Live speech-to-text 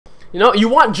You know, you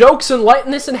want jokes and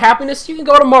lightness and happiness, you can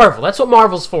go to Marvel. That's what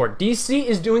Marvel's for. DC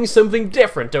is doing something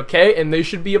different, okay? And they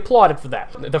should be applauded for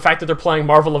that. The fact that they're playing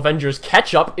Marvel Avengers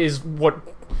catch-up is what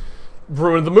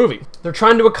ruined the movie. They're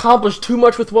trying to accomplish too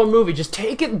much with one movie. Just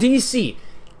take it, DC.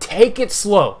 Take it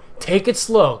slow. Take it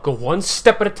slow. Go one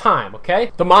step at a time,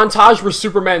 okay? The montage where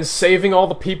Superman's saving all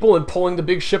the people and pulling the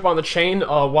big ship on the chain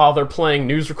while they're playing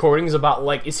news recordings about,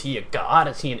 like, is he a god?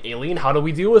 Is he an alien? How do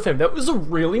we deal with him? That was a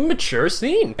really mature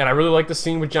scene. And I really like the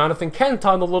scene with Jonathan Kent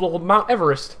on the little Mount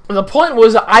Everest. And the point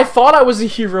was, I thought I was a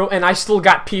hero and I still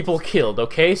got people killed,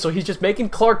 okay? So he's just making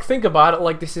Clark think about it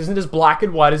like this isn't as black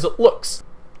and white as it looks.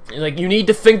 Like, you need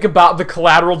to think about the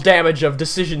collateral damage of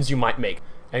decisions you might make.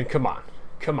 And come on,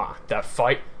 that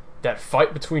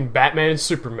fight between Batman and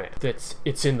Superman.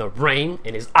 It's in the rain,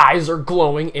 and his eyes are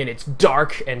glowing, and it's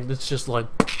dark, and it's just like...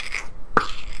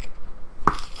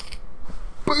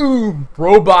 boom!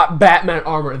 Robot Batman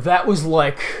armor. That was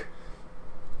like...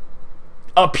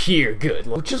 up here good.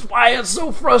 Which is why it's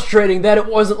so frustrating that it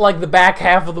wasn't like the back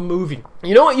half of the movie.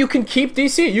 You know what? You can keep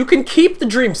DC. You can keep the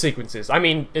dream sequences. I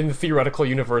mean, in the theoretical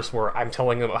universe where I'm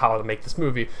telling them how to make this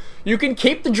movie, you can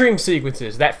keep the dream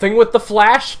sequences. That thing with the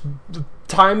Flash...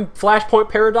 time flashpoint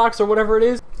paradox or whatever it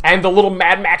is, and the little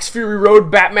Mad Max Fury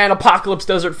Road Batman Apocalypse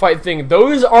Desert fight thing.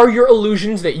 Those are your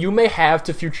illusions that you may have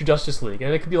to future Justice League,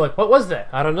 and it could be like, what was that?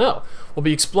 I don't know. Will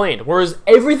be explained. Whereas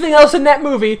everything else in that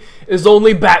movie is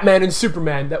only Batman and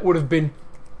Superman. That would have been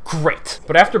great.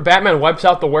 But after Batman wipes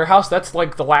out the warehouse, that's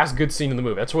like the last good scene in the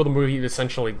movie. That's where the movie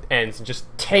essentially ends and just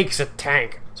takes a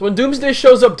tank. So when Doomsday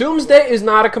shows up, Doomsday is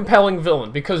not a compelling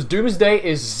villain because Doomsday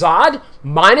is Zod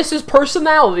minus his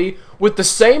personality with the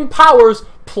same powers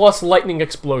plus lightning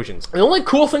explosions. The only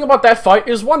cool thing about that fight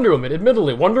is Wonder Woman,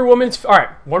 admittedly. Wonder Woman's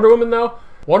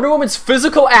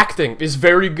physical acting is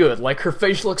very good. Like her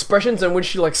facial expressions and when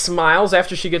she like smiles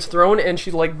after she gets thrown and she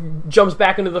like jumps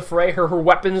back into the fray, her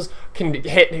weapons can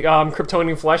hit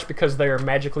Kryptonian flesh because they are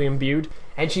magically imbued.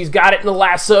 And she's got it in the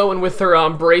lasso and with her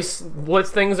brace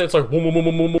blitz things and it's like boom, boom, boom,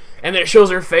 boom, boom. And then it shows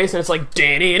her face and it's like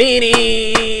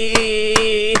dee-dee-dee-dee.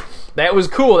 That was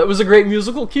cool. That was a great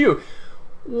musical cue.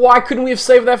 Why couldn't we have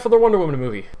saved that for the Wonder Woman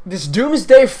movie? This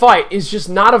Doomsday fight is just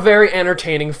not a very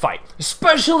entertaining fight.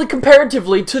 Especially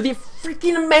comparatively to the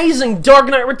freaking amazing Dark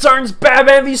Knight Returns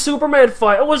Batman v Superman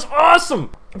fight. It was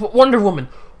awesome! But Wonder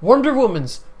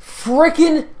Woman's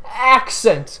freaking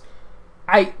accent.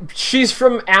 She's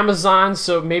from Amazon,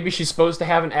 so maybe she's supposed to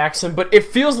have an accent, but it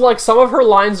feels like some of her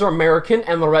lines are American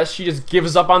and the rest she just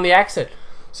gives up on the accent.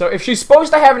 So if she's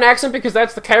supposed to have an accent because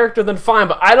that's the character, then fine,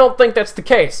 but I don't think that's the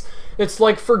case. It's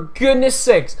like, for goodness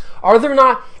sakes, are there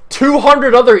not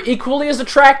 200 other equally as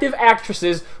attractive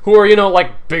actresses who are, you know,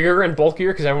 like, bigger and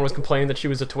bulkier, because everyone was complaining that she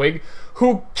was a twig,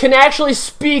 who can actually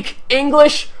speak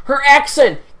English? Her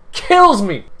accent kills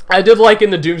me! I did like in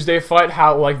the Doomsday fight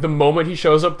how, like, the moment he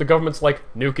shows up, the government's like,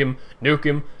 nuke him, nuke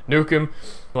him, nuke him.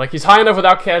 Like, he's high enough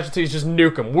without casualties, just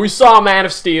nuke him. We saw Man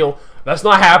of Steel. That's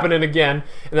not happening again.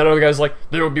 And then other guy's like,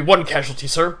 there will be one casualty,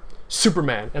 sir.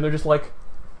 Superman. And they're just like...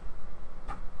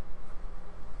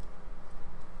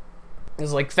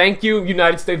 It's like, thank you,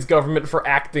 United States government, for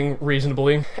acting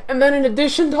reasonably. And then in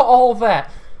addition to all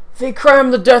that, they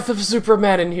crammed the death of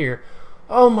Superman in here.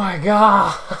 Oh my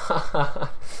god.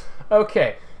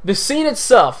 Okay. The scene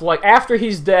itself, like, after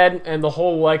he's dead, and the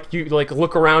whole, like, you, like,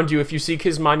 look around you if you see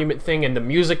his monument thing, and the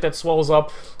music that swells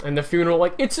up, and the funeral,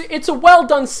 like, it's a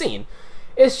well-done scene.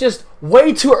 It's just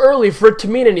way too early for it to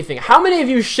mean anything. How many of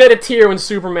you shed a tear when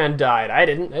Superman died? I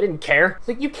didn't care. It's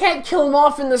like, you can't kill him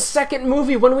off in the second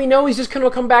movie when we know he's just gonna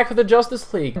come back for the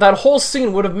Justice League. That whole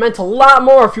scene would have meant a lot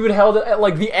more if you had held it at,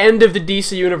 like, the end of the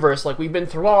DC universe. Like, we've been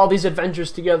through all these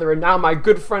adventures together, and now my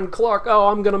good friend Clark, oh,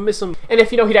 I'm gonna miss him. And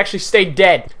if, you know, he'd actually stay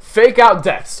dead. Fake out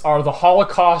deaths are the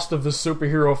holocaust of the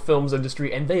superhero films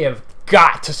industry, and they have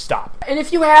got to stop. And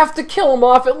if you have to kill him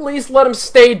off, at least let him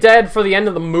stay dead for the end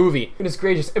of the movie. It's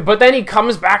gracious. But then he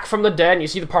comes back from the dead, and you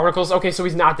see the particles. Okay, so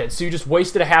he's not dead. So you just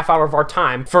wasted a half hour of our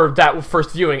time for that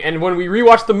first viewing. And when we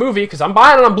rewatch the movie, because I'm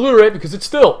buying it on Blu-ray, because it's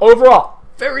still, overall,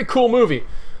 very cool movie,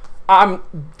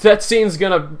 that scene's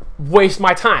gonna waste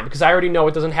my time, because I already know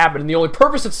it doesn't happen. And the only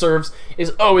purpose it serves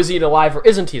is, oh, is he alive or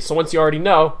isn't he? So once you already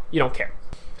know, you don't care.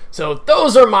 So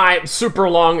those are my super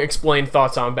long explained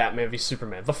thoughts on Batman v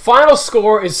Superman. The final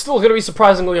score is still going to be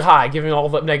surprisingly high, given all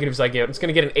the negatives I give. It's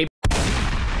going to get an 8.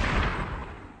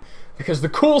 Because the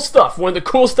cool stuff, when the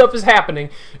cool stuff is happening,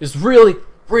 is really,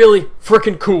 really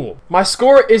freaking cool. My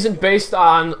score isn't based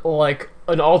on, like,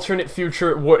 an alternate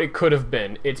future, what it could have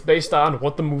been. It's based on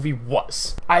what the movie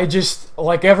was. I just,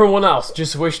 like everyone else,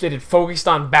 just wish they had focused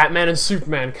on Batman and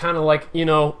Superman, kind of like, you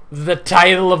know, the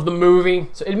title of the movie.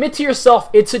 So admit to yourself,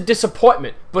 it's a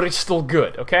disappointment, but it's still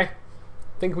good, okay?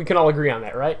 I think we can all agree on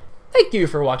that, right? Thank you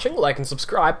for watching. Like and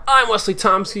subscribe. I'm Wesley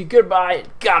Tomsky. Goodbye.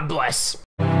 God bless.